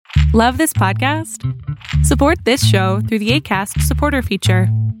Love this podcast? Support this show through the Acast supporter feature.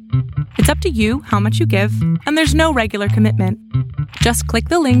 It's up to you how much you give, and there's no regular commitment. Just click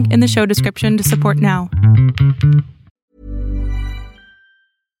the link in the show description to support now.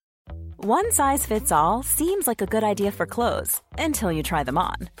 One size fits all seems like a good idea for clothes until you try them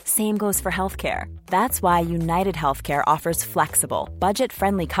on. Same goes for healthcare. That's why United Healthcare offers flexible,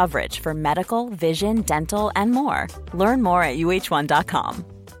 budget-friendly coverage for medical, vision, dental, and more. Learn more at uh1.com.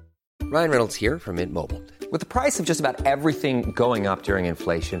 Ryan Reynolds here from Mint Mobile. With the price of just about everything going up during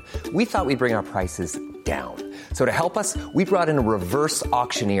inflation, we thought we'd bring our prices down. So to help us, we brought in a reverse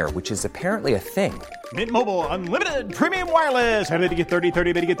auctioneer, which is apparently a thing. Mint Mobile Unlimited Premium Wireless. How to get 30,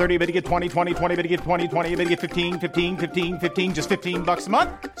 30, bit to get 30, bit to get 20, 20, 20, bit to get 20, 20, bit to get 15, 15, 15, 15, just $15 a month?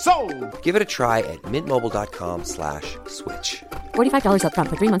 Sold! Give it a try at mintmobile.com/switch. $45 up front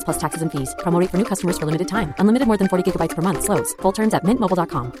for 3 months plus taxes and fees. Promo rate for new customers for limited time. Unlimited more than 40 gigabytes per month. Slows full terms at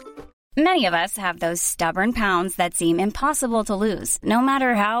mintmobile.com. Many of us have those stubborn pounds that seem impossible to lose, no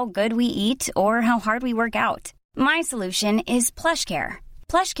matter how good we eat or how hard we work out. My solution is PlushCare.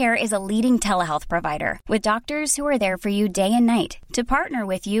 PlushCare is a leading telehealth provider with doctors who are there for you day and night to partner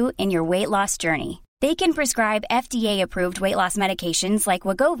with you in your weight loss journey. They can prescribe FDA-approved weight loss medications like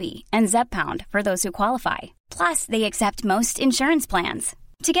Wegovy and Zepbound for those who qualify. Plus, they accept most insurance plans.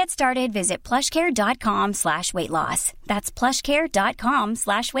 To get started, visit plushcare.com/weightloss. That's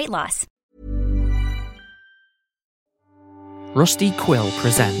plushcare.com/weightloss. Rusty Quill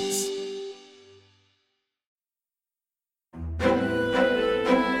presents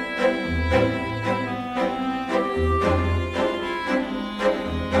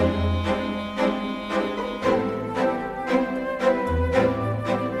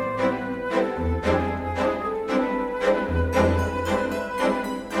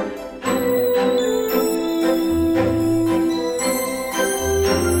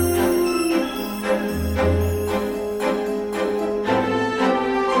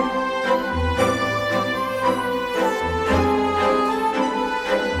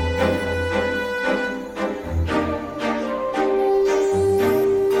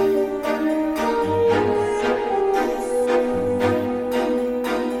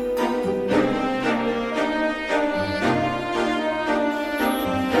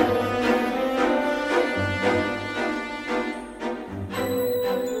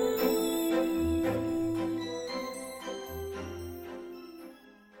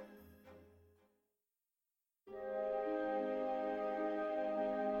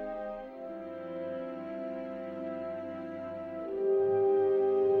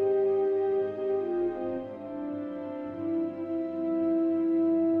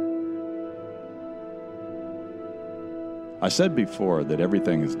I said before that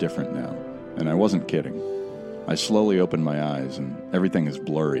everything is different now, and I wasn't kidding. I slowly open my eyes, and everything is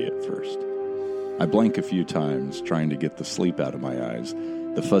blurry at first. I blink a few times, trying to get the sleep out of my eyes,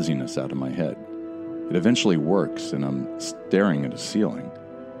 the fuzziness out of my head. It eventually works, and I'm staring at a ceiling.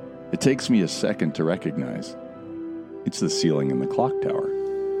 It takes me a second to recognize. It's the ceiling in the clock tower.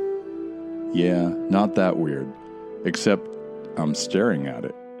 Yeah, not that weird, except I'm staring at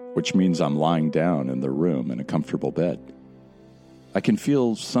it, which means I'm lying down in the room in a comfortable bed. I can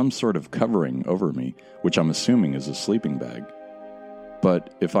feel some sort of covering over me, which I'm assuming is a sleeping bag.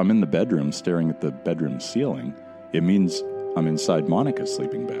 But if I'm in the bedroom staring at the bedroom ceiling, it means I'm inside Monica's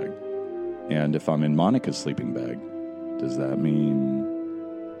sleeping bag. And if I'm in Monica's sleeping bag, does that mean...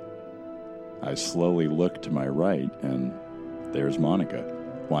 I slowly look to my right, and there's Monica,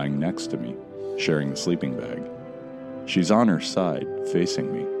 lying next to me, sharing the sleeping bag. She's on her side,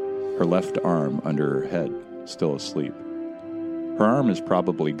 facing me, her left arm under her head, still asleep. Her arm is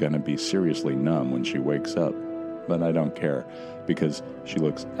probably going to be seriously numb when she wakes up, but I don't care, because she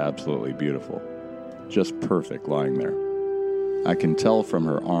looks absolutely beautiful. Just perfect lying there. I can tell from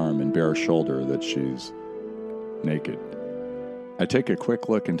her arm and bare shoulder that she's naked. I take a quick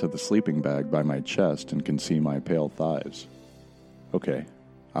look into the sleeping bag by my chest and can see my pale thighs. Okay,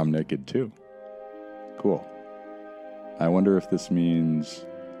 I'm naked too. Cool. I wonder if this means...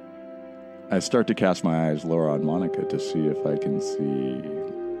 I start to cast my eyes lower on Monica to see if I can see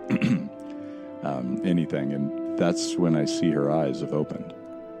anything, and that's when I see her eyes have opened.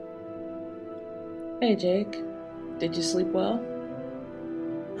 Hey, Jake. Did you sleep well?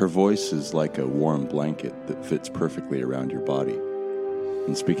 Her voice is like a warm blanket that fits perfectly around your body.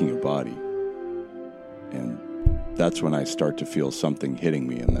 And speaking of body, and that's when I start to feel something hitting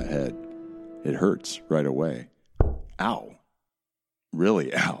me in the head. It hurts right away. Ow.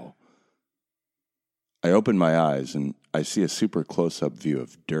 Really, ow. I open my eyes and I see a super close-up view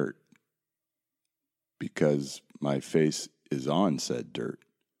of dirt. Because my face is on said dirt.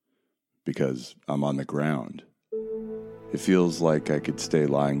 because I'm on the ground. It feels like I could stay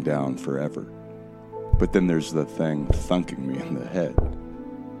lying down forever. But then there's the thing thunking me in the head.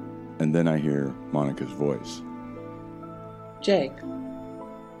 And then I hear Monica's voice. Jake.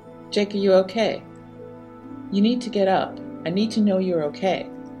 Jake, are you okay? You need to get up. I need to know you're okay.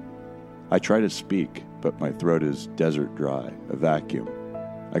 I try to speak, but my throat is desert dry, a vacuum.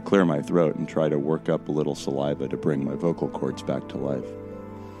 I clear my throat and try to work up a little saliva to bring my vocal cords back to life.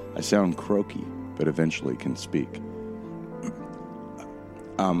 I sound croaky, but eventually can speak.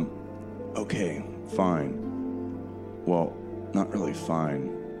 Okay, fine. Well, not really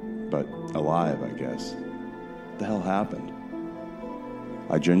fine, but alive, I guess. What the hell happened?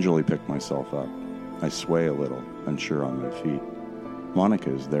 I gingerly pick myself up. I sway a little, unsure on my feet.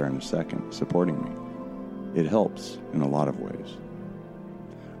 Monica is there in a second, supporting me. It helps in a lot of ways.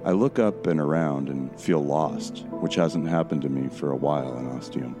 I look up and around and feel lost, which hasn't happened to me for a while in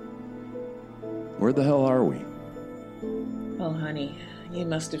Ostium. Where the hell are we? Oh, honey, you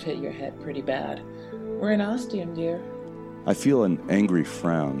must have hit your head pretty bad. We're in Ostium, dear. I feel an angry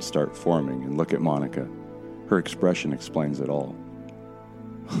frown start forming and look at Monica. Her expression explains it all.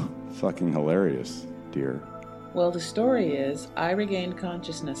 Fucking hilarious, dear. Well, the story is, I regained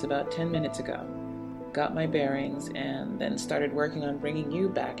consciousness about 10 minutes ago, got my bearings, and then started working on bringing you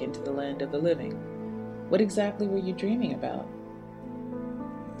back into the land of the living. What exactly were you dreaming about?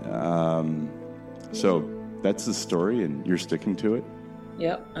 So that's the story and you're sticking to it?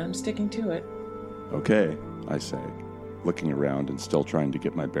 Yep, I'm sticking to it. Okay, I say, looking around and still trying to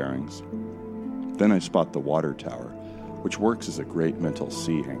get my bearings. Then I spot the water tower, which works as a great mental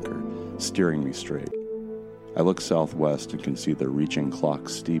sea anchor, steering me straight. I look southwest and can see the reaching clock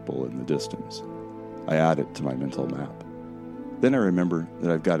steeple in the distance. I add it to my mental map. Then I remember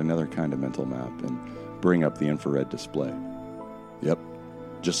that I've got another kind of mental map and bring up the infrared display. Yep,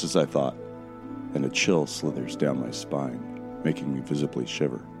 just as I thought, and a chill slithers down my spine, making me visibly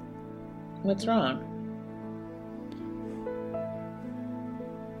shiver. What's wrong?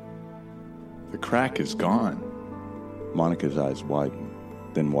 The crack is gone. Monica's eyes widen,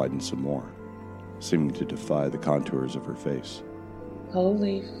 then widen some more, seeming to defy the contours of her face.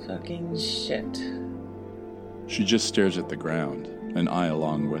 Holy fucking shit. She just stares at the ground, and I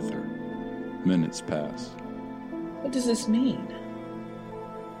along with her. Minutes pass. What does this mean?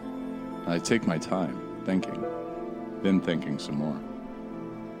 I take my time, thinking, then thinking some more.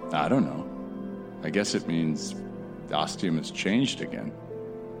 I don't know. I guess it means Ostium has changed again.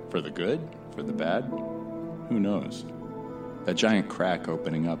 For the good? For the bad? Who knows? That giant crack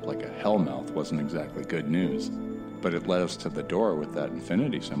opening up like a hellmouth wasn't exactly good news, but it led us to the door with that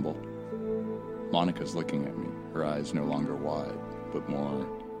infinity symbol. Monica's looking at me, her eyes no longer wide, but more,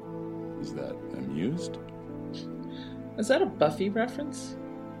 is that amused? Was that a Buffy reference?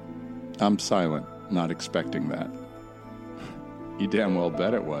 I'm silent, not expecting that. You damn well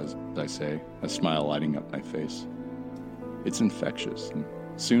bet it was, I say, a smile lighting up my face. It's infectious, and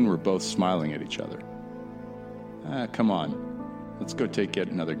soon we're both smiling at each other. Come on. Let's go take yet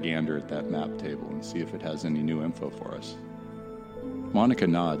another gander at that map table and see if it has any new info for us. Monica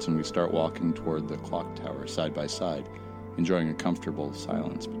nods and we start walking toward the clock tower side by side, enjoying a comfortable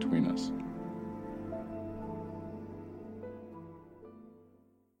silence between us.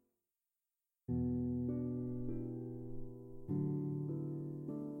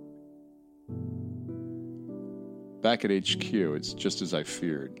 Back at HQ, it's just as I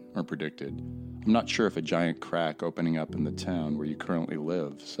feared, or predicted. I'm not sure if a giant crack opening up in the town where you currently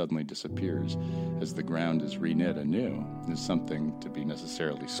live suddenly disappears as the ground is reknit anew is something to be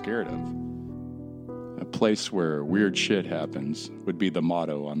necessarily scared of. A place where weird shit happens would be the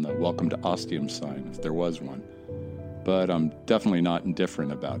motto on the Welcome to Ostium sign, if there was one. But I'm definitely not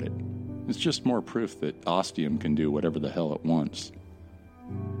indifferent about it. It's just more proof that Ostium can do whatever the hell it wants.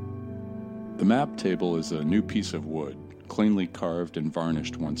 The map table is a new piece of wood, cleanly carved and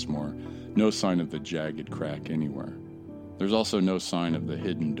varnished once more. No sign of the jagged crack anywhere. There's also no sign of the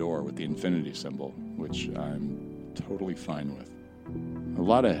hidden door with the infinity symbol, which I'm totally fine with. A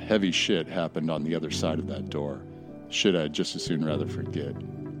lot of heavy shit happened on the other side of that door. Shit I'd just as soon rather forget.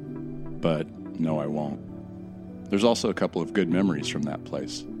 But no, I won't. There's also a couple of good memories from that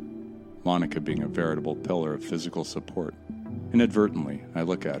place. Monica being a veritable pillar of physical support. Inadvertently, I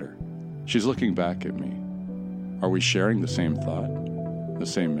look at her. She's looking back at me. Are we sharing the same thought? The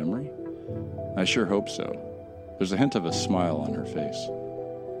same memory? I sure hope so. There's a hint of a smile on her face.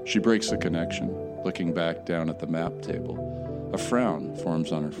 She breaks the connection, looking back down at the map table. A frown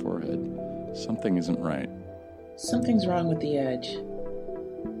forms on her forehead. Something isn't right. Something's wrong with the edge.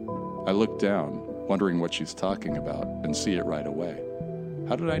 I look down, wondering what she's talking about, and see it right away.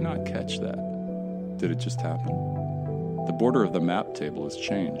 How did I not catch that? Did it just happen? The border of the map table has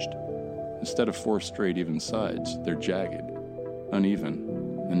changed. Instead of 4 straight even sides, they're jagged,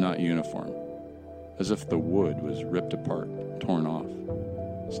 uneven, and not uniform. As if the wood was ripped apart, torn off.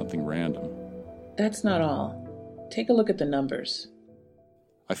 Something random. That's not all. Take a look at the numbers.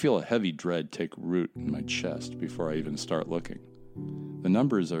 I feel a heavy dread take root in my chest before I even start looking. The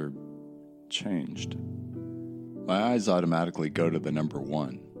numbers are changed. My eyes automatically go to the number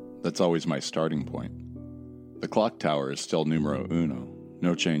 1. That's always my starting point. The clock tower is still numero uno.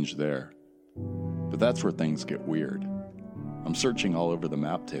 No change there. But that's where things get weird. I'm searching all over the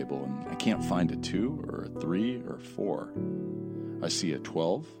map table and I can't find a 2 or a 3 or 4. I see a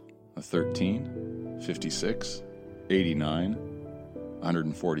 12, a 13, 56, 89,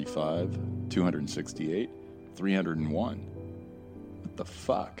 145, 268, 301. What the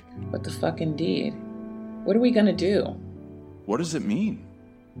fuck? What the fuck indeed? What are we gonna do? What does it mean?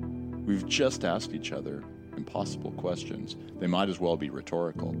 We've just asked each other impossible questions. They might as well be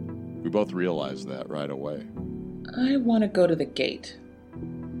rhetorical. We both realize that right away. I want to go to the gate.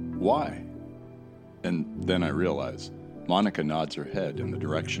 Why? And then I realize Monica nods her head in the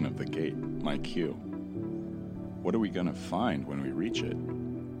direction of the gate, my cue. What are we going to find when we reach it?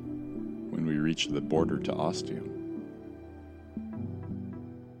 When we reach the border to Ostium?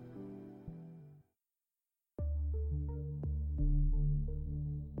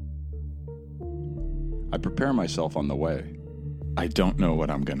 I prepare myself on the way. I don't know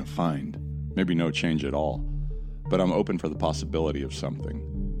what I'm going to find. Maybe no change at all. But I'm open for the possibility of something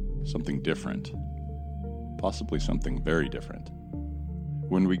different. Possibly something very different.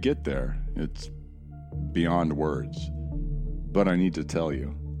 When we get there, it's beyond words. But I need to tell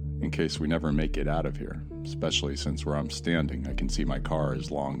you, in case we never make it out of here, especially since where I'm standing, I can see my car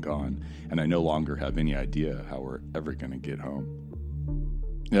is long gone, and I no longer have any idea how we're ever going to get home.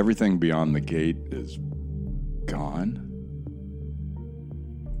 Everything beyond the gate is gone.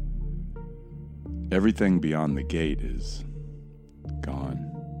 Everything beyond the gate is gone.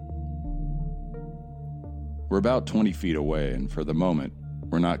 We're about 20 feet away, and for the moment,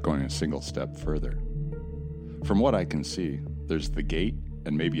 we're not going a single step further. From what I can see, there's the gate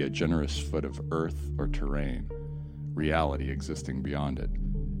and maybe a generous foot of earth or terrain, reality existing beyond it,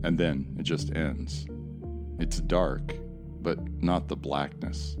 and then it just ends. It's dark, but not the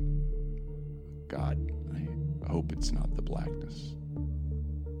blackness. God, I hope it's not the blackness.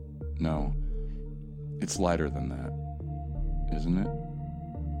 No, it's lighter than that, isn't it?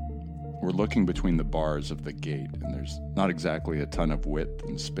 We're looking between the bars of the gate, and there's not exactly a ton of width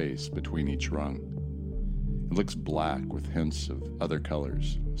and space between each rung. It looks black with hints of other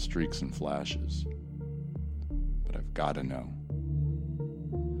colors, streaks and flashes. But I've got to know.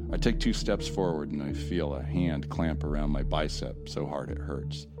 I take 2 steps forward and I feel a hand clamp around my bicep so hard it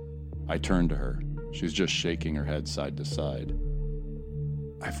hurts. I turn to her. She's just shaking her head side to side.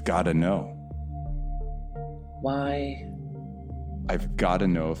 I've got to know. Why? I've got to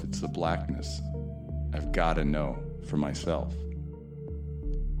know if it's the blackness. I've got to know for myself.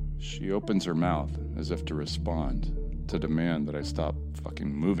 She opens her mouth as if to respond, to demand that I stop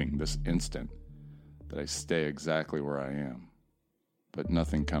fucking moving this instant, that I stay exactly where I am. But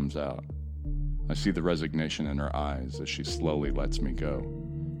nothing comes out. I see the resignation in her eyes as she slowly lets me go.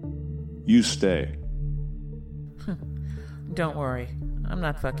 You stay. Don't worry, I'm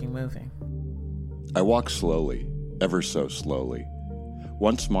not fucking moving. I walk slowly, ever so slowly.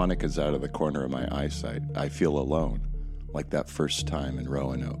 Once Monica's out of the corner of my eyesight, I feel alone, like that first time in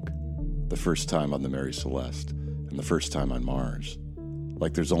Roanoke, the first time on the Mary Celeste, and the first time on Mars.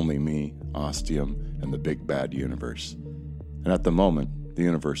 Like there's only me, Ostium, and the big bad universe. And at the moment, the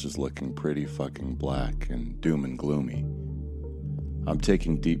universe is looking pretty fucking black and doom and gloomy. I'm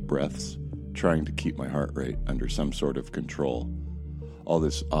taking deep breaths, trying to keep my heart rate under some sort of control. All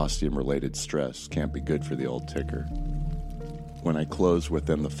this Ostium-related stress can't be good for the old ticker. When I close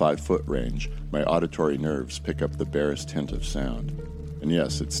within the 5-foot range, my auditory nerves pick up the barest hint of sound. And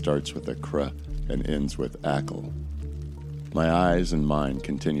yes, it starts with a cr and ends with ackle. My eyes and mind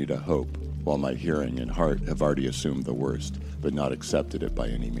continue to hope, while my hearing and heart have already assumed the worst, but not accepted it by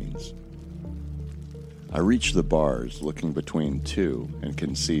any means. I reach the bars, looking between 2, and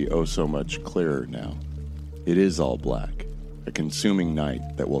can see oh so much clearer now. It is all black, a consuming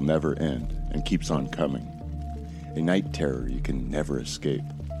night that will never end and keeps on coming. A night terror you can never escape.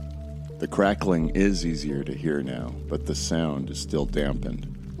 The crackling is easier to hear now, but the sound is still dampened.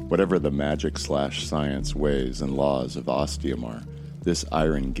 Whatever the magic/science ways and laws of Ostium are, this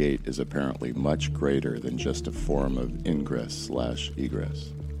iron gate is apparently much greater than just a form of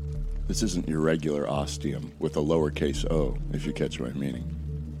ingress/egress. This isn't your regular ostium with a lowercase o, if you catch my meaning.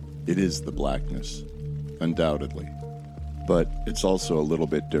 It is the blackness, undoubtedly. But it's also a little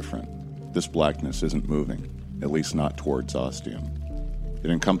bit different. This blackness isn't moving, at least not towards ostium. It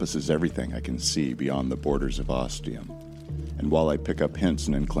encompasses everything I can see beyond the borders of ostium. And while I pick up hints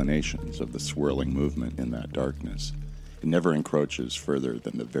and inclinations of the swirling movement in that darkness, it never encroaches further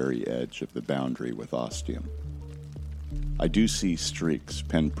than the very edge of the boundary with ostium. I do see streaks,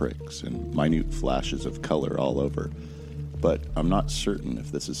 pinpricks, and minute flashes of color all over, but I'm not certain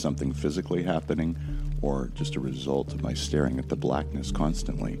if this is something physically happening or just a result of my staring at the blackness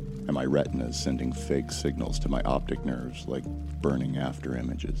constantly and my retinas sending fake signals to my optic nerves like burning after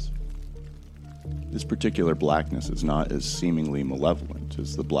images. This particular blackness is not as seemingly malevolent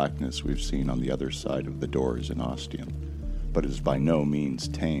as the blackness we've seen on the other side of the doors in ostium, but is by no means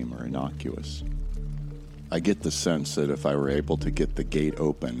tame or innocuous. I get the sense that if I were able to get the gate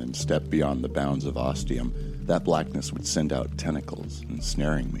open and step beyond the bounds of ostium, that blackness would send out tentacles,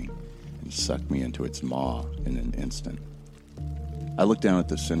 ensnaring me, and suck me into its maw in an instant. I look down at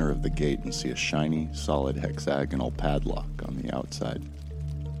the center of the gate and see a shiny, solid hexagonal padlock on the outside.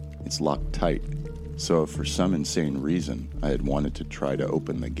 It's locked tight, so if for some insane reason I had wanted to try to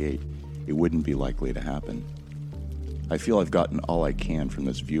open the gate, it wouldn't be likely to happen. I feel I've gotten all I can from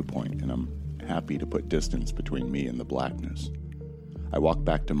this viewpoint, and I'm happy to put distance between me and the blackness. I walk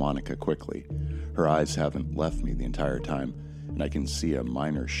back to Monica quickly. Her eyes haven't left me the entire time, and I can see a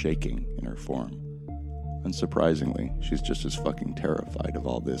minor shaking in her form. Unsurprisingly, she's just as fucking terrified of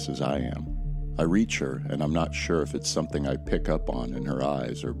all this as I am. I reach her, and I'm not sure if it's something I pick up on in her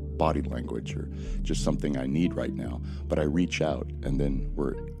eyes or body language or just something I need right now, but I reach out, and then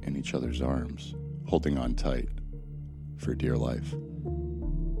we're in each other's arms, holding on tight, for dear life.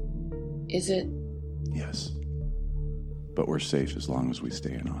 Is it? Yes. But we're safe as long as we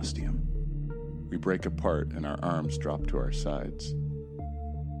stay in ostium. We break apart and our arms drop to our sides.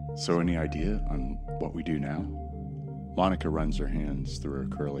 So any idea on what we do now? Monica runs her hands through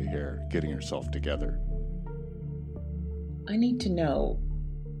her curly hair, getting herself together. I need to know.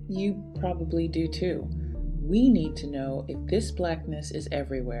 You probably do too. We need to know if this blackness is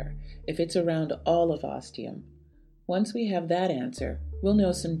everywhere, if it's around all of ostium. Once we have that answer, we'll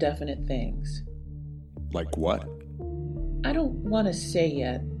know some definite things. Like what? I don't want to say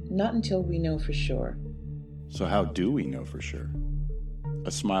yet, not until we know for sure. So how do we know for sure?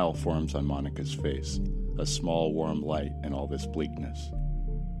 A smile forms on Monica's face, a small warm light in all this bleakness.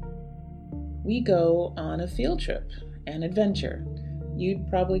 We go on a field trip, an adventure. You'd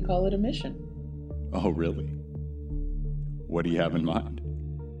probably call it a mission. Oh, really? What do you have in mind?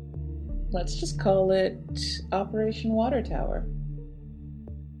 Let's just call it Operation Water Tower.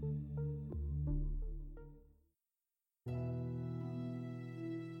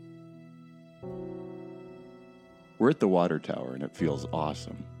 We're at the water tower, and it feels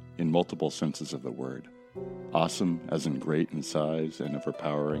awesome, in multiple senses of the word. Awesome as in great in size and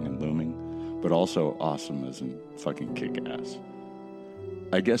overpowering and looming, but also awesome as in fucking kick-ass.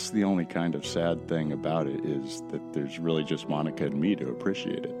 I guess the only kind of sad thing about it is that there's really just Monica and me to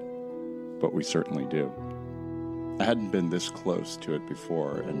appreciate it. But we certainly do. I hadn't been this close to it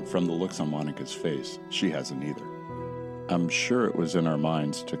before, and from the looks on Monica's face, she hasn't either. I'm sure it was in our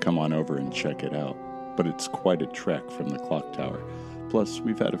minds to come on over and check it out, but it's quite a trek from the clock tower. Plus,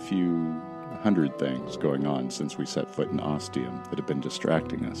 we've had a few hundred things going on since we set foot in ostium that have been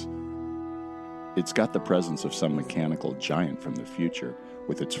distracting us. It's got the presence of some mechanical giant from the future,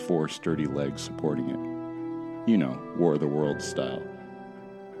 with its 4 sturdy legs supporting it. You know, War of the Worlds style.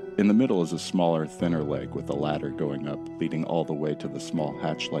 In the middle is a smaller, thinner leg with a ladder going up, leading all the way to the small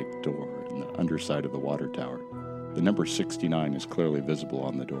hatch-like door in the underside of the water tower. The number 69 is clearly visible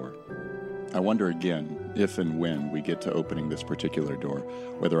on the door. I wonder again, if and when we get to opening this particular door,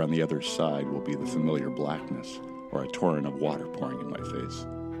 whether on the other side will be the familiar blackness or a torrent of water pouring in my face.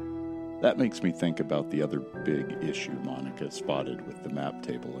 That makes me think about the other big issue Monica spotted with the map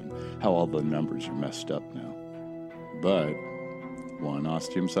table and how all the numbers are messed up now. But one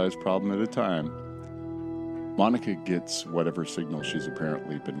ostium-sized problem at a time. Monica gets whatever signal she's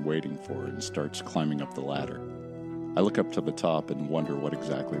apparently been waiting for and starts climbing up the ladder. I look up to the top and wonder what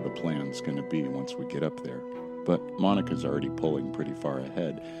exactly the plan's going to be once we get up there. But Monica's already pulling pretty far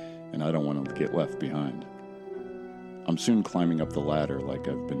ahead, and I don't want to get left behind. I'm soon climbing up the ladder like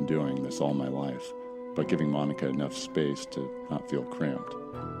I've been doing this all my life, but giving Monica enough space to not feel cramped.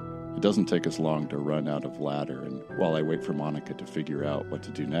 It doesn't take us long to run out of ladder, and while I wait for Monica to figure out what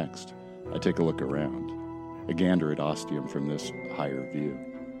to do next, I take a look around, a gander at ostium from this higher view.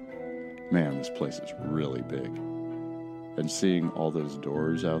 Man, this place is really big. And seeing all those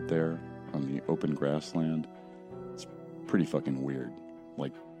doors out there on the open grassland, it's pretty fucking weird.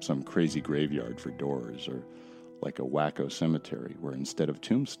 Like some crazy graveyard for doors, or like a wacko cemetery where instead of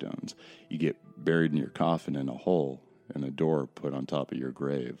tombstones, you get buried in your coffin in a hole and a door put on top of your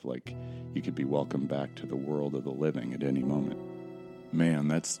grave, like you could be welcomed back to the world of the living at any moment. Man,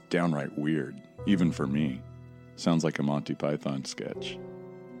 that's downright weird, even for me. Sounds like a Monty Python sketch.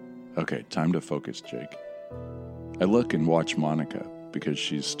 Okay, time to focus, Jake. I look and watch Monica because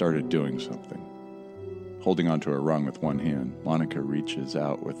she's started doing something. Holding onto a rung with one hand, Monica reaches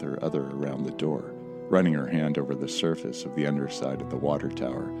out with her other around the door, running her hand over the surface of the underside of the water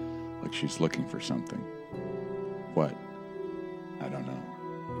tower, like she's looking for something. What? I don't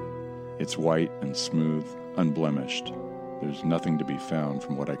know. It's white and smooth, unblemished. There's nothing to be found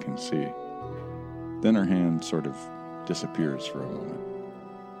from what I can see. Then her hand sort of disappears for a moment.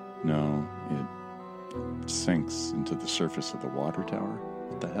 No, it sinks into the surface of the water tower.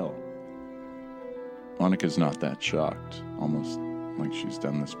 What the hell? Monica's not that shocked, almost like she's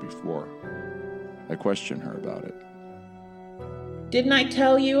done this before. I question her about it. Didn't I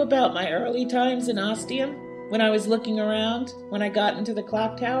tell you about my early times in Ostium? When I was looking around, when I got into the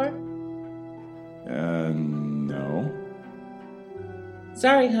clock tower? No.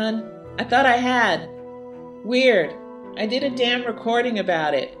 Sorry, hun. I thought I had. Weird. I did a damn recording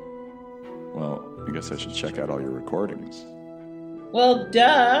about it. Well, I guess I should check out all your recordings. Well,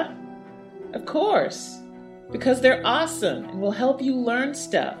 duh. Of course. Because they're awesome and will help you learn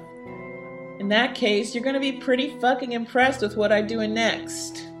stuff. In that case, you're going to be pretty fucking impressed with what I'm doing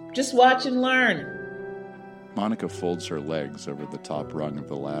next. Just watch and learn. Monica folds her legs over the top rung of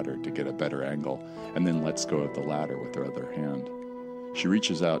the ladder to get a better angle, and then lets go of the ladder with her other hand. She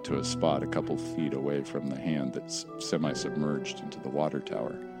reaches out to a spot a couple feet away from the hand that's semi-submerged into the water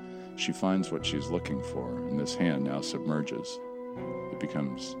tower. She finds what she's looking for, and this hand now submerges. It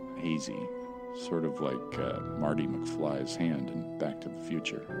becomes hazy, sort of like Marty McFly's hand in Back to the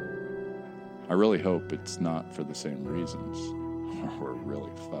Future. I really hope it's not for the same reasons, or we're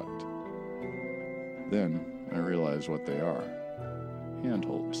really fucked. Then I realize what they are.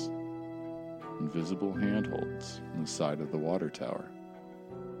 Handholds. Invisible handholds on the side of the water tower.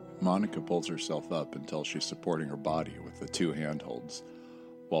 Monica pulls herself up until she's supporting her body with the two handholds,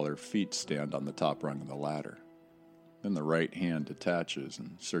 while her feet stand on the top rung of the ladder. Then the right hand detaches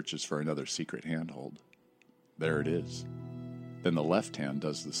and searches for another secret handhold. There it is. Then the left hand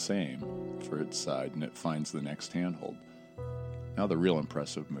does the same for its side, and it finds the next handhold. Now the real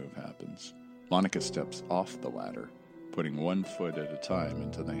impressive move happens. Monica steps off the ladder, putting one foot at a time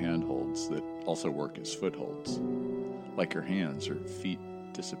into the handholds that also work as footholds. Like her hands, her feet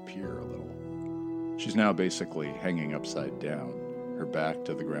disappear a little. She's now basically hanging upside down, her back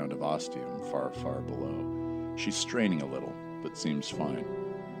to the ground of Ostium, far, far below. She's straining a little, but seems fine.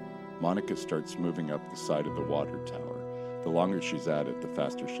 Monica starts moving up the side of the water tower. The longer she's at it, the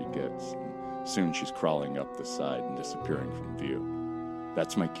faster she gets. And soon she's crawling up the side and disappearing from view.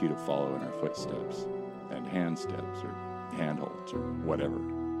 That's my cue to follow in her footsteps, and hand steps, or handholds, or whatever.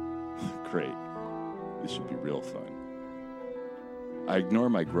 Great. This should be real fun. I ignore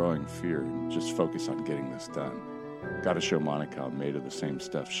my growing fear and just focus on getting this done. Gotta show Monica I'm made of the same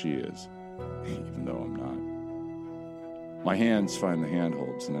stuff she is, even though I'm not. My hands find the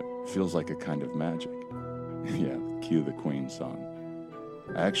handholds, and it feels like a kind of magic. Yeah, cue the Queen song.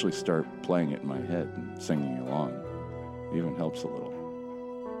 I actually start playing it in my head and singing along. It even helps a little.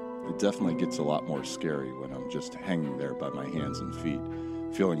 It definitely gets a lot more scary when I'm just hanging there by my hands and feet,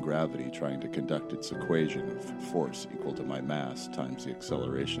 feeling gravity trying to conduct its equation of force equal to my mass times the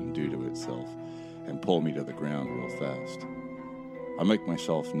acceleration due to itself, and pull me to the ground real fast. I make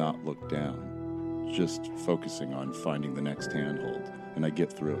myself not look down, just focusing on finding the next handhold, and I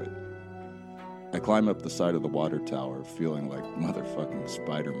get through it. I climb up the side of the water tower, feeling like motherfucking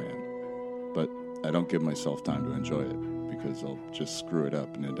Spider-Man, but I don't give myself time to enjoy it, because I'll just screw it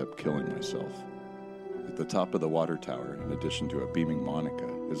up and end up killing myself. At the top of the water tower, in addition to a beaming Monica,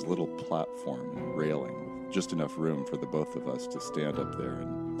 is a little platform and railing with just enough room for the both of us to stand up there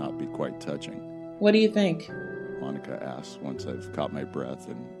and not be quite touching. What do you think? Monica asks once I've caught my breath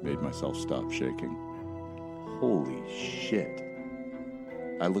and made myself stop shaking. Holy shit.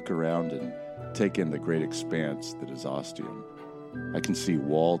 I look around and take in the great expanse that is Ostium. I can see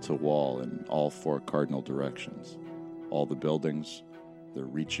wall to wall in all four cardinal directions. All the buildings, the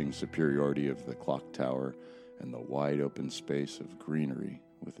reaching superiority of the clock tower, and the wide open space of greenery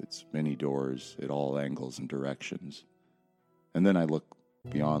with its many doors at all angles and directions. And then I look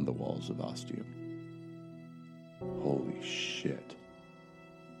beyond the walls of Ostium. Holy shit.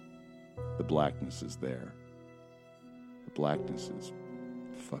 The blackness is there. The blackness is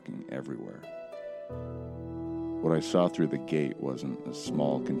fucking everywhere. What I saw through the gate wasn't a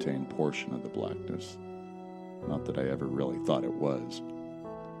small contained portion of the blackness. Not that I ever really thought it was.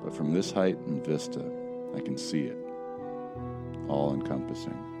 But from this height and vista, I can see it.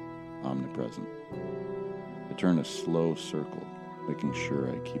 All-encompassing, omnipresent. I turn a slow circle, making sure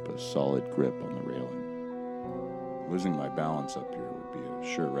I keep a solid grip on the railing. Losing my balance up here would be a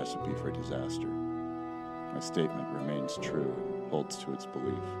sure recipe for disaster. My statement remains true and holds to its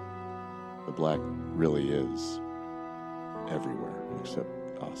belief. The black really is everywhere except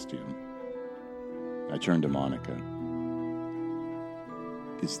Ostium. I turn to Monica.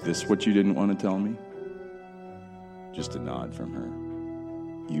 Is this what you didn't want to tell me? Just a nod from her.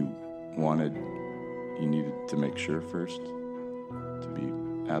 You needed to make sure first? To be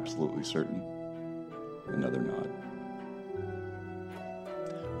absolutely certain? Another nod.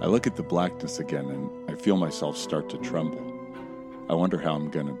 I look at the blackness again and I feel myself start to tremble. I wonder how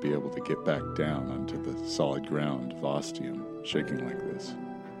I'm going to be able to get back down onto the solid ground of Ostium, shaking like this.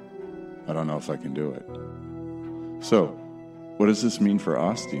 I don't know if I can do it. So, what does this mean for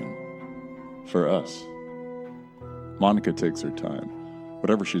Ostium? For us? Monica takes her time.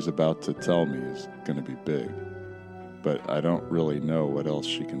 Whatever she's about to tell me is going to be big. But I don't really know what else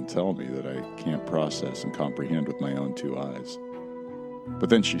she can tell me that I can't process and comprehend with my own two eyes. But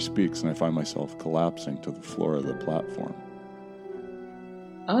then she speaks and I find myself collapsing to the floor of the platform.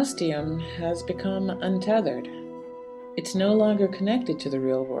 Ostium has become untethered. It's no longer connected to the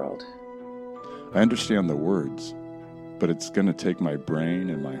real world. I understand the words, but it's going to take my brain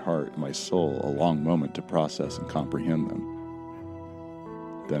and my heart and my soul a long moment to process and comprehend them.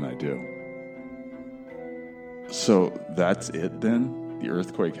 Then I do. So that's it then? The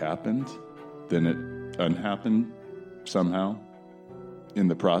earthquake happened? Then it unhappened somehow? In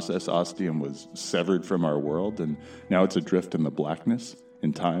the process, Ostium was severed from our world, and now it's adrift in the blackness,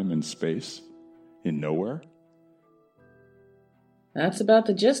 in time and space, in nowhere? That's about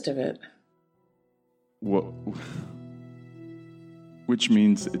the gist of it. What? Which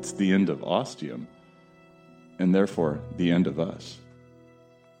means it's the end of Ostium, and therefore the end of us.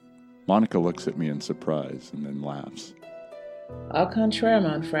 Monica looks at me in surprise and then laughs. Au contraire,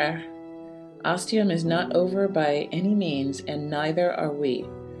 mon frère. Ostium is not over by any means, and neither are we.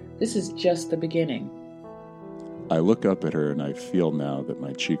 This is just the beginning. I look up at her and I feel now that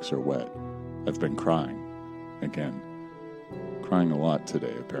my cheeks are wet. I've been crying. Again. Crying a lot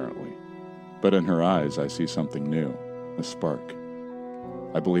today, apparently. But in her eyes I see something new. A spark.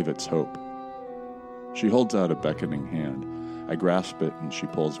 I believe it's hope. She holds out a beckoning hand. I grasp it and she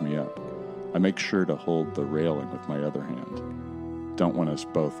pulls me up. I make sure to hold the railing with my other hand. Don't want us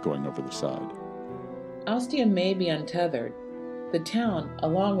both going over the side. Ostium may be untethered. The town,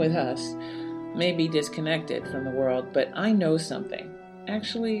 along with us, may be disconnected from the world, but I know something.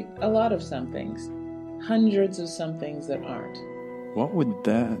 Actually, a lot of somethings. Hundreds of somethings that aren't. What would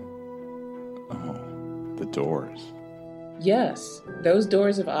that... Oh, the doors. Yes, those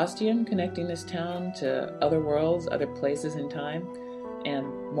doors of Ostium connecting this town to other worlds, other places in time, and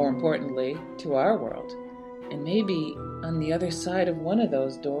more importantly, to our world. And maybe on the other side of one of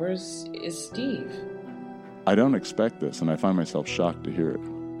those doors is Steve. I don't expect this, and I find myself shocked to hear it.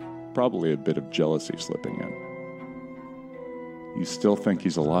 Probably a bit of jealousy slipping in. You still think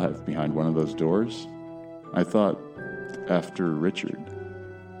he's alive behind one of those doors? I thought, after Richard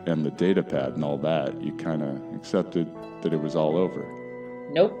and the data pad and all that, you kind of accepted that it was all over.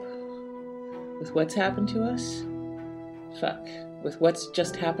 Nope. With what's happened to us? Fuck. With what's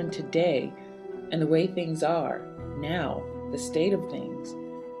just happened today, and the way things are, now, the state of things.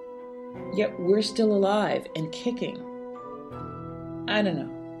 Yet we're still alive and kicking. I don't know.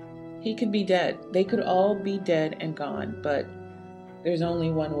 He could be dead. They could all be dead and gone, but there's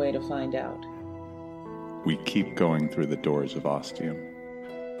only one way to find out. We keep going through the doors of Ostium.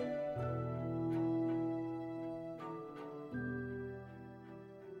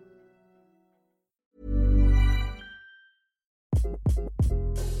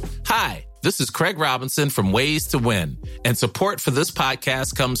 Hi, this is Craig Robinson from Ways to Win, and support for this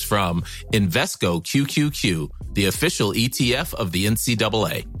podcast comes from Invesco QQQ, the official ETF of the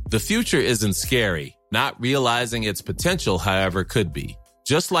NCAA. The future isn't scary. Not realizing its potential, however, could be.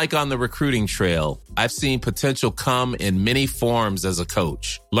 Just like on the recruiting trail, I've seen potential come in many forms as a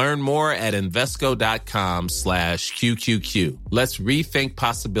coach. Learn more at Invesco.com/QQQ. Let's rethink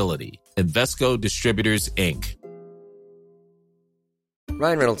possibility. Invesco Distributors, Inc.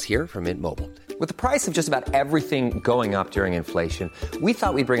 Ryan Reynolds here from Mint Mobile. With the price of just about everything going up during inflation, we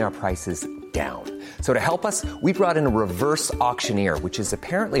thought we'd bring our prices down. So to help us, we brought in a reverse auctioneer, which is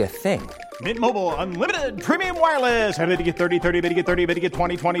apparently a thing. Mint Mobile Unlimited Premium Wireless. How to get 30, 30, bit to get 30, bit to get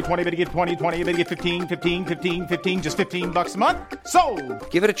 20, 20, 20, bit to get 20, 20, bit to get 15, 15, 15, 15, just $15 a month? Sold!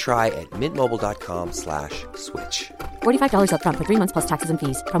 Give it a try at mintmobile.com/switch. $45 up front for 3 months plus taxes and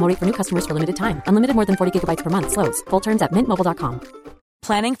fees. Promo rate for new customers for limited time. Unlimited more than 40 gigabytes per month. Slows full terms at mintmobile.com.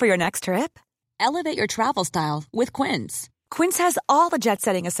 Planning for your next trip? Elevate your travel style with Quince. Quince has all the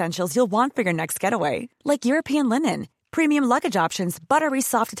jet-setting essentials you'll want for your next getaway, like European linen, premium luggage options, buttery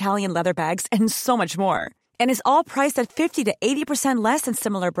soft Italian leather bags, and so much more. And is all priced at 50 to 80% less than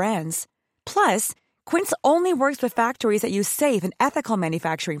similar brands. Plus, Quince only works with factories that use safe and ethical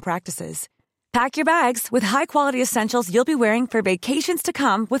manufacturing practices. Pack your bags with high-quality essentials you'll be wearing for vacations to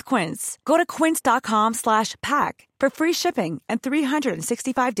come with Quince. Go to quince.com/pack for free shipping and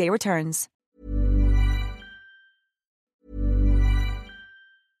 365-day returns.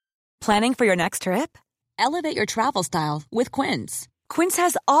 Planning for your next trip? Elevate your travel style with Quince. Quince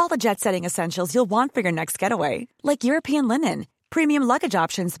has all the jet-setting essentials you'll want for your next getaway, like European linen, premium luggage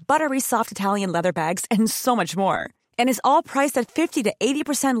options, buttery soft Italian leather bags, and so much more. And is all priced at 50 to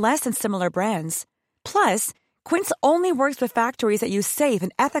 80% less than similar brands. Plus, Quince only works with factories that use safe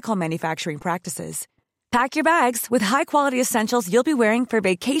and ethical manufacturing practices. Pack your bags with high-quality essentials you'll be wearing for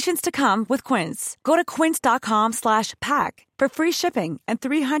vacations to come with Quince. Go to quince.com/pack for free shipping and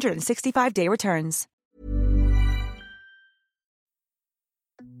 365-day returns.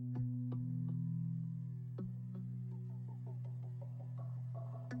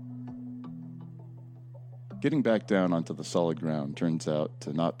 Getting back down onto the solid ground turns out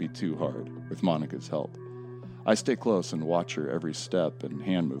to not be too hard, with Monica's help. I stay close and watch her every step and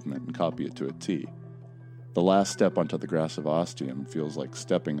hand movement and copy it to a T. The last step onto the grass of ostium feels like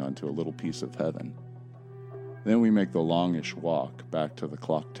stepping onto a little piece of heaven. Then we make the longish walk back to the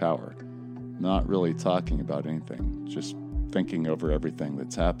clock tower, not really talking about anything, just thinking over everything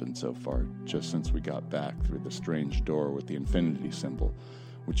that's happened so far, just since we got back through the strange door with the infinity symbol,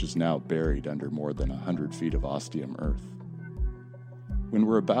 which is now buried under more than 100 feet of ostium earth. When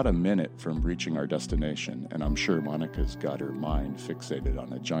we're about a minute from reaching our destination, and I'm sure Monica's got her mind fixated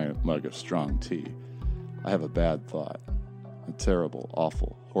on a giant mug of strong tea, I have a bad thought. A terrible,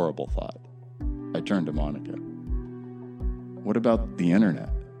 awful, horrible thought. I turn to Monica. What about the internet?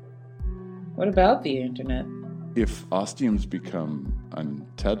 What about the internet? If ostiums become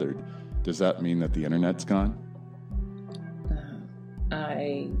untethered, does that mean that the internet's gone?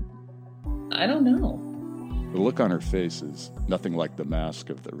 I don't know. The look on her face is nothing like the mask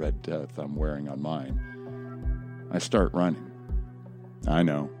of the Red Death I'm wearing on mine. I start running. I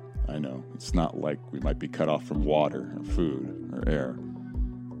know. It's not like we might be cut off from water or food or air.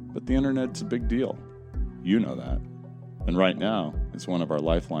 But the internet's a big deal. You know that. And right now, it's one of our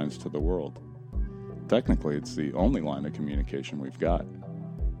lifelines to the world. Technically, it's the only line of communication we've got.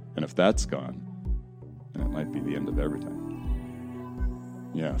 And if that's gone, then it might be the end of everything.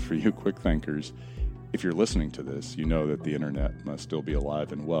 Yeah, for you quick thinkers, if you're listening to this, you know that the internet must still be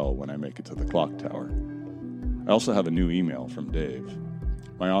alive and well when I make it to the clock tower. I also have a new email from Dave,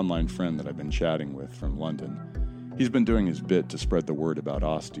 my online friend that I've been chatting with from London. He's been doing his bit to spread the word about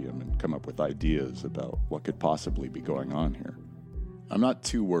ostium and come up with ideas about what could possibly be going on here. I'm not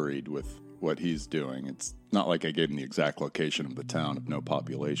too worried with what he's doing. It's not like I gave him the exact location of the town of no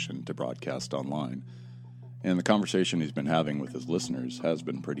population to broadcast online. And the conversation he's been having with his listeners has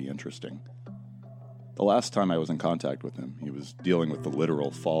been pretty interesting. The last time I was in contact with him, he was dealing with the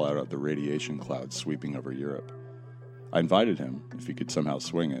literal fallout of the radiation clouds sweeping over Europe. I invited him, if he could somehow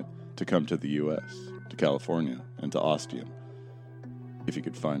swing it, to come to the U.S., to California, and to ostium, if he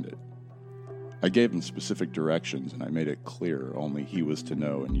could find it. I gave him specific directions, and I made it clear only he was to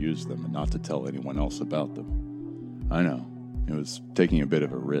know and use them and not to tell anyone else about them. I know, it was taking a bit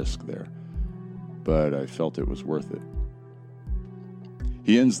of a risk there, but I felt it was worth it.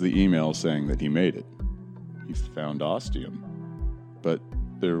 He ends the email saying that he made it. He found ostium, but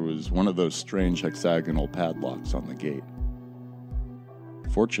there was one of those strange hexagonal padlocks on the gate.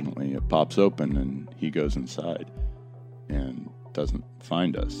 Fortunately, it pops open and he goes inside and doesn't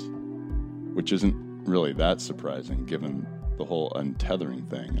find us, which isn't really that surprising given the whole untethering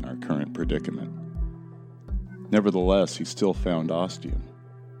thing in our current predicament. Nevertheless, he still found ostium,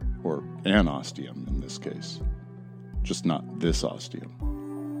 or an ostium in this case, just not this ostium.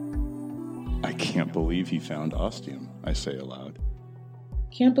 I can't believe he found ostium, I say aloud.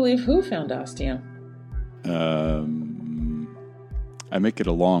 Can't believe who found ostium? I make it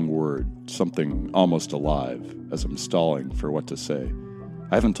a long word, something almost alive, as I'm stalling for what to say.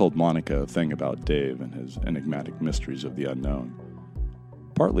 I haven't told Monica a thing about Dave and his enigmatic mysteries of the unknown.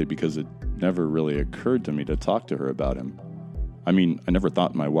 Partly because it never really occurred to me to talk to her about him. I mean, I never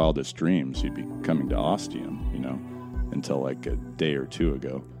thought in my wildest dreams he'd be coming to Ostium, until like a day or two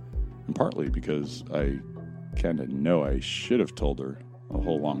ago. And partly because I kind of know I should have told her a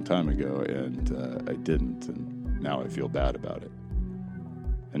whole long time ago, and I didn't, and now I feel bad about it.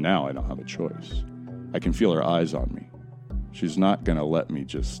 And now I don't have a choice. I can feel her eyes on me. She's not going to let me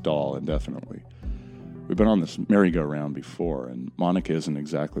just stall indefinitely. We've been on this merry-go-round before, and Monica isn't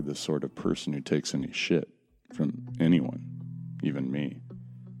exactly the sort of person who takes any shit from anyone, even me.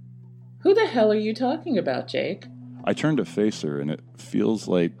 Who the hell are you talking about, Jake? I turn to face her, and it feels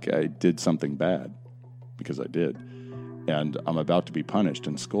like I did something bad, because I did. And I'm about to be punished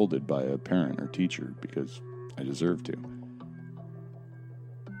and scolded by a parent or teacher, because I deserve to.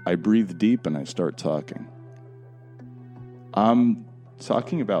 I breathe deep, and I start talking. I'm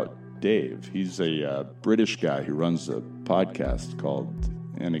talking about Dave. He's a British guy who runs a podcast called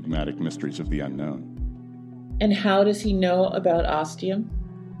Enigmatic Mysteries of the Unknown. And how does he know about Ostium?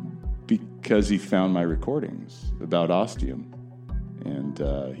 Because he found my recordings about Ostium,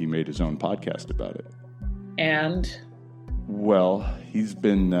 and he made his own podcast about it. And? Well, he's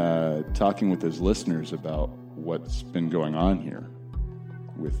been talking with his listeners about what's been going on here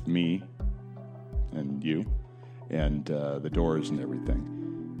with me and you and the doors and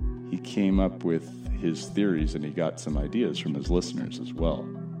everything. He came up with his theories, and he got some ideas from his listeners as well.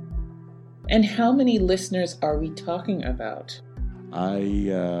 And how many listeners are we talking about? I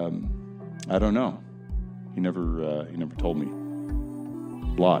don't know. He never told me.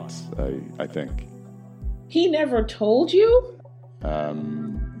 Lots, I think. He never told you?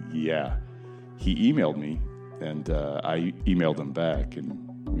 Yeah. He emailed me, and I emailed him back, and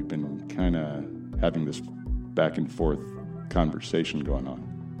we've been kind of having this back and forth conversation going on.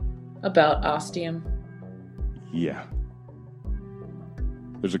 About Ostium? Yeah.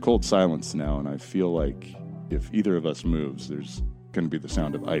 There's a cold silence now, and I feel like if either of us moves, there's going to be the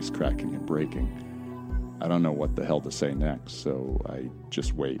sound of ice cracking and breaking. I don't know what the hell to say next, so I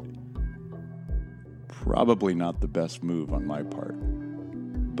just wait. Probably not the best move on my part,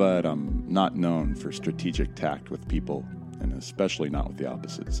 but I'm not known for strategic tact with people, and especially not with the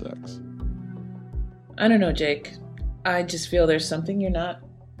opposite sex. I don't know, Jake. I just feel there's something you're not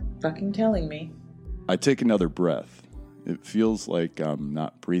fucking telling me. I take another breath. It feels like I'm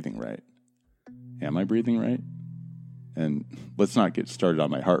not breathing right. Am I breathing right? And let's not get started on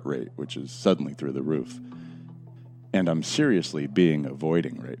my heart rate, which is suddenly through the roof. And I'm seriously being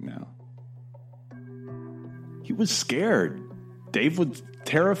avoiding right now. He was scared. Dave was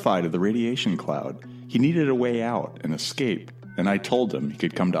terrified of the radiation cloud. He needed a way out, an escape. And I told him he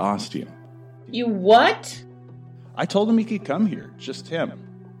could come to Ostium. You what? I told him he could come here. Just him.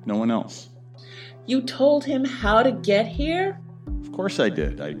 No one else. You told him how to get here? Of course I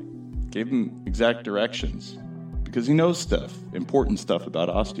did. I gave him exact directions. Because he knows stuff. Important stuff about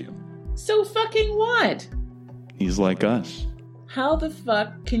Ostium. So fucking what? He's like us. How the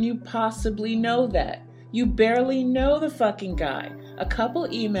fuck can you possibly know that? You barely know the fucking guy. A couple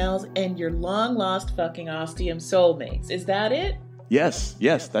emails and your long-lost fucking Ostium soulmates. Is that it? Yes,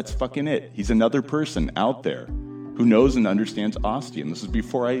 that's fucking it. He's another person out there who knows and understands Ostium. This is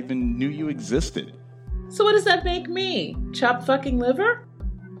before I even knew you existed. So what does that make me? Chopped fucking liver?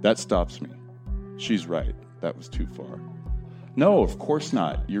 That stops me. She's right. That was too far. No, of course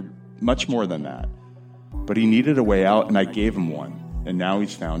not. You're much more than that. But he needed a way out, and I gave him one. And now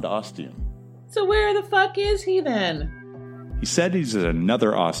he's found Ostium. So where the fuck is he then? He said he's at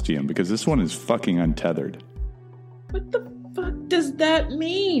another Ostium because this one is fucking untethered. What the fuck does that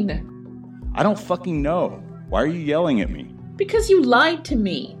mean? I don't fucking know. Why are you yelling at me? Because you lied to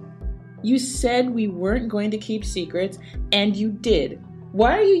me. You said we weren't going to keep secrets, and you did.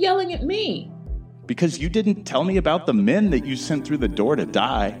 Why are you yelling at me? Because you didn't tell me about the men that you sent through the door to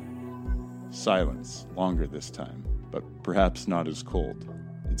die. Silence. Longer this time, but perhaps not as cold.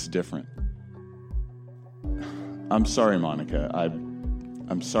 It's different. I'm sorry, Monica.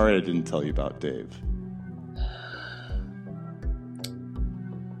 I'm sorry I didn't tell you about Dave.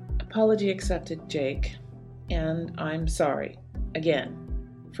 Apology accepted, Jake. And I'm sorry, again,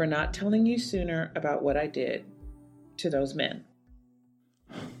 for not telling you sooner about what I did to those men.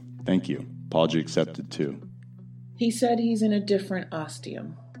 Thank you. Apology accepted, too. He said he's in a different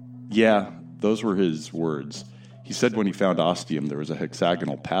Ostium. Yeah, those were his words. He said when he found Ostium, there was a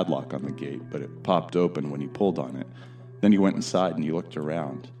hexagonal padlock on the gate, but it popped open when he pulled on it. Then he went inside and he looked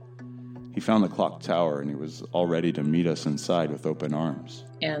around. He found the clock tower and he was all ready to meet us inside with open arms.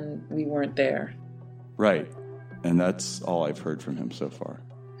 And we weren't there. Right. And that's all I've heard from him so far.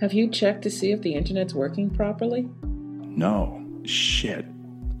 Have you checked to see if the internet's working properly? No. Shit.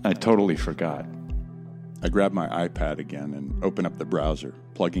 I totally forgot. I grab my iPad again and open up the browser,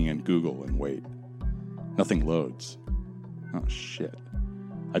 plugging in Google and wait. Nothing loads. Oh, shit.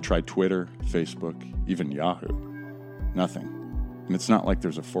 I tried Twitter, Facebook, even Yahoo. Nothing. And it's not like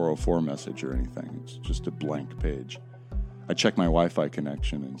there's a 404 message or anything. It's just a blank page. I check my Wi-Fi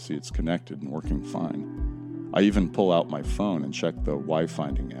connection and see it's connected and working fine. I even pull out my phone and check the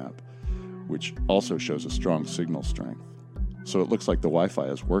Y-Finding app, which also shows a strong signal strength. So it looks like the Wi-Fi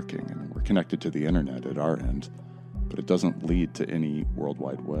is working and we're connected to the internet at our end, but it doesn't lead to any World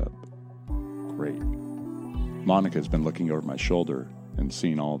Wide Web. Great. Monica's been looking over my shoulder and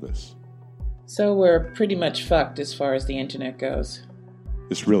seeing all this. So we're pretty much fucked as far as the internet goes.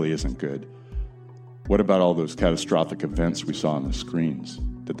 This really isn't good. What about all those catastrophic events we saw on the screens?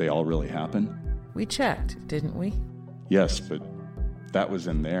 Did they all really happen? We checked, didn't we? Yes, but that was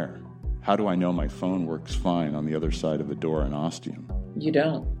in there. How do I know my phone works fine on the other side of the door in Ostium? You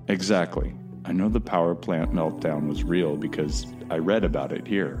don't. Exactly. I know the power plant meltdown was real because I read about it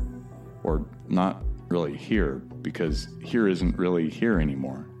here. Or not really here, because here isn't really here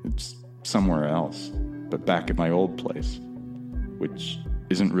anymore. It's somewhere else, but back at my old place, which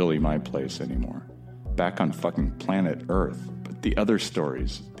isn't really my place anymore. Back on fucking planet Earth. But the other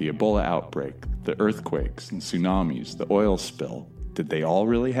stories, the Ebola outbreak, the earthquakes and tsunamis, the oil spill, did they all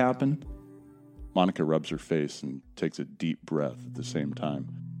really happen? Monica rubs her face and takes a deep breath at the same time.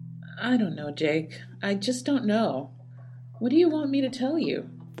 I don't know, Jake. I just don't know. What do you want me to tell you?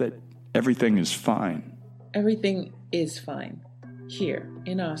 That everything is fine. Everything is fine. Here,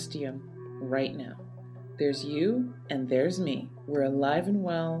 in Ostium, right now. There's you and there's me. We're alive and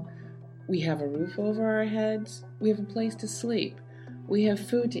well. We have a roof over our heads. We have a place to sleep. We have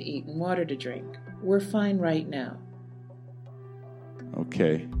food to eat and water to drink. We're fine right now.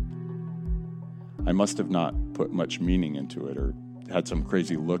 Okay. I must have not put much meaning into it or had some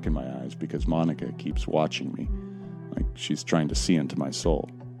crazy look in my eyes because Monica keeps watching me, like she's trying to see into my soul.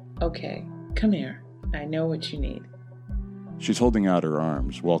 Okay, come here. I know what you need. She's holding out her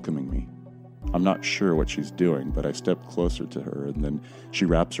arms, welcoming me. I'm not sure what she's doing, but I step closer to her, and then she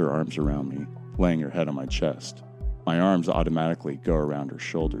wraps her arms around me, laying her head on my chest. My arms automatically go around her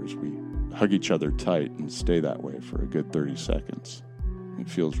shoulders. We hug each other tight and stay that way for a good 30 seconds. It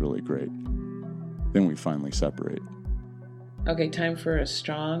feels really great. Then we finally separate. Okay, time for a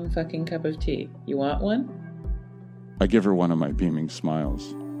strong fucking cup of tea. You want one? I give her one of my beaming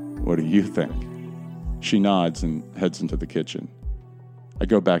smiles. What do you think? She nods and heads into the kitchen. I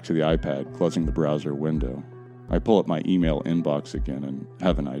go back to the iPad, closing the browser window. I pull up my email inbox again and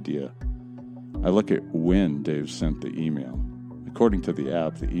have an idea. I look at when Dave sent the email. According to the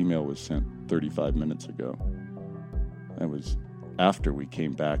app, the email was sent 35 minutes ago. That was after we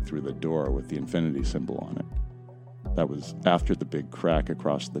came back through the door with the infinity symbol on it. That was after the big crack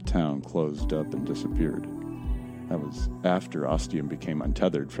across the town closed up and disappeared. That was after Ostium became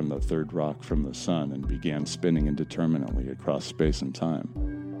untethered from the third rock from the sun and began spinning indeterminately across space and time.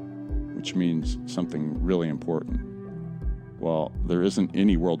 Which means something really important. While there isn't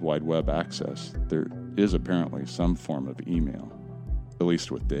any World Wide Web access, there is apparently some form of email, at least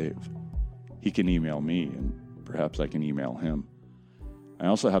with Dave. He can email me, and perhaps I can email him. I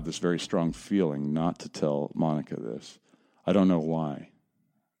also have this very strong feeling not to tell Monica this. I don't know why.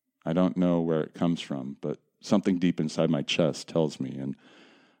 I don't know where it comes from, but something deep inside my chest tells me, and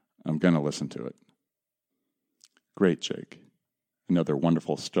I'm going to listen to it. Great, Jake. Another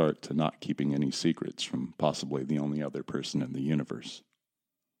wonderful start to not keeping any secrets from possibly the only other person in the universe.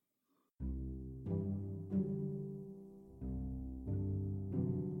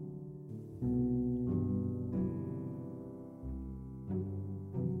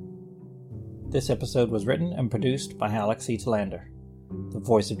 This episode was written and produced by Alex E. Talander. The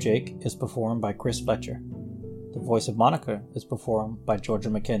voice of Jake is performed by Chris Fletcher. The voice of Monica is performed by Georgia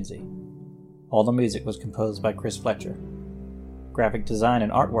McKenzie. All the music was composed by Chris Fletcher. Graphic design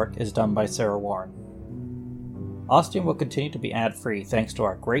and artwork is done by Sarah Warren. Ostium will continue to be ad-free thanks to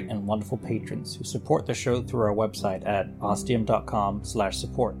our great and wonderful patrons who support the show through our website at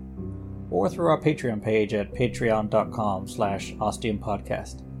ostium.com/support or through our Patreon page at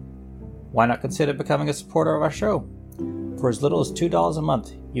patreon.com/ostiumpodcast. Why not consider becoming a supporter of our show? For as little as $2 a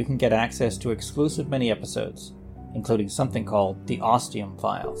month, you can get access to exclusive mini-episodes, including something called the Ostium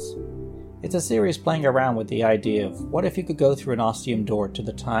Files. It's a series playing around with the idea of what if you could go through an Ostium door to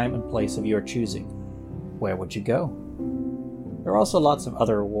the time and place of your choosing? Where would you go? There are also lots of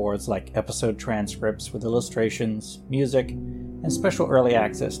other rewards like episode transcripts with illustrations, music, and special early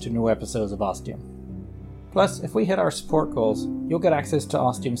access to new episodes of Ostium. Plus, if we hit our support goals, you'll get access to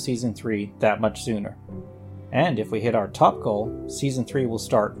Ostium Season 3 that much sooner. And if we hit our top goal, Season 3 will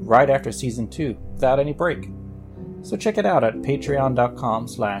start right after Season 2 without any break. So check it out at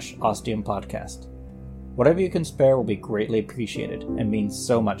patreon.com/ostiumpodcast. Whatever you can spare will be greatly appreciated and means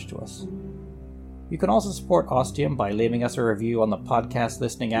so much to us. You can also support Ostium by leaving us a review on the podcast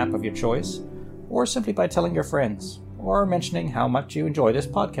listening app of your choice, or simply by telling your friends, or mentioning how much you enjoy this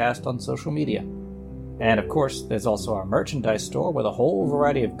podcast on social media. And of course, there's also our merchandise store with a whole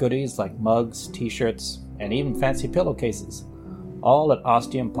variety of goodies like mugs, t-shirts, and even fancy pillowcases, all at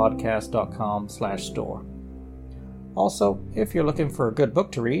ostiumpodcast.com/store. Also, if you're looking for a good book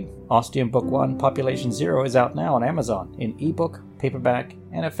to read, Ostium Book 1 Population Zero is out now on Amazon in ebook, paperback,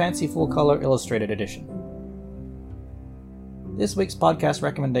 and a fancy full-color illustrated edition. This week's podcast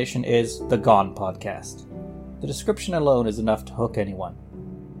recommendation is The Gone Podcast. The description alone is enough to hook anyone.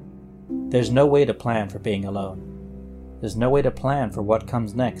 There's no way to plan for being alone. There's no way to plan for what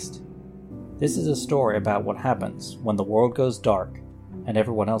comes next. This is a story about what happens when the world goes dark and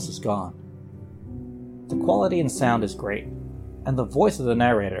everyone else is gone. The quality and sound is great, and the voice of the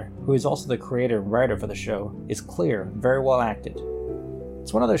narrator, who is also the creator and writer for the show, is clear and very well acted.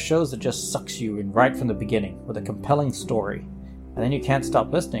 It's one of those shows that just sucks you in right from the beginning with a compelling story, and then you can't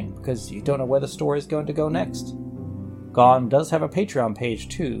stop listening because you don't know where the story is going to go next. Gone does have a Patreon page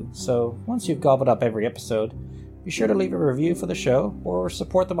too, so once you've gobbled up every episode, be sure to leave a review for the show or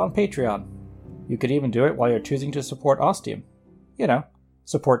support them on Patreon. You could even do it while you're choosing to support Ostium. You know,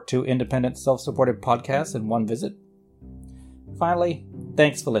 support 2 independent, self-supported podcasts in one visit. Finally,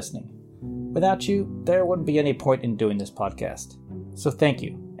 thanks for listening. Without you, there wouldn't be any point in doing this podcast. So thank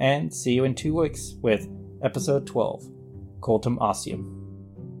you, and see you in 2 weeks with Episode 12, Cultum Ostium.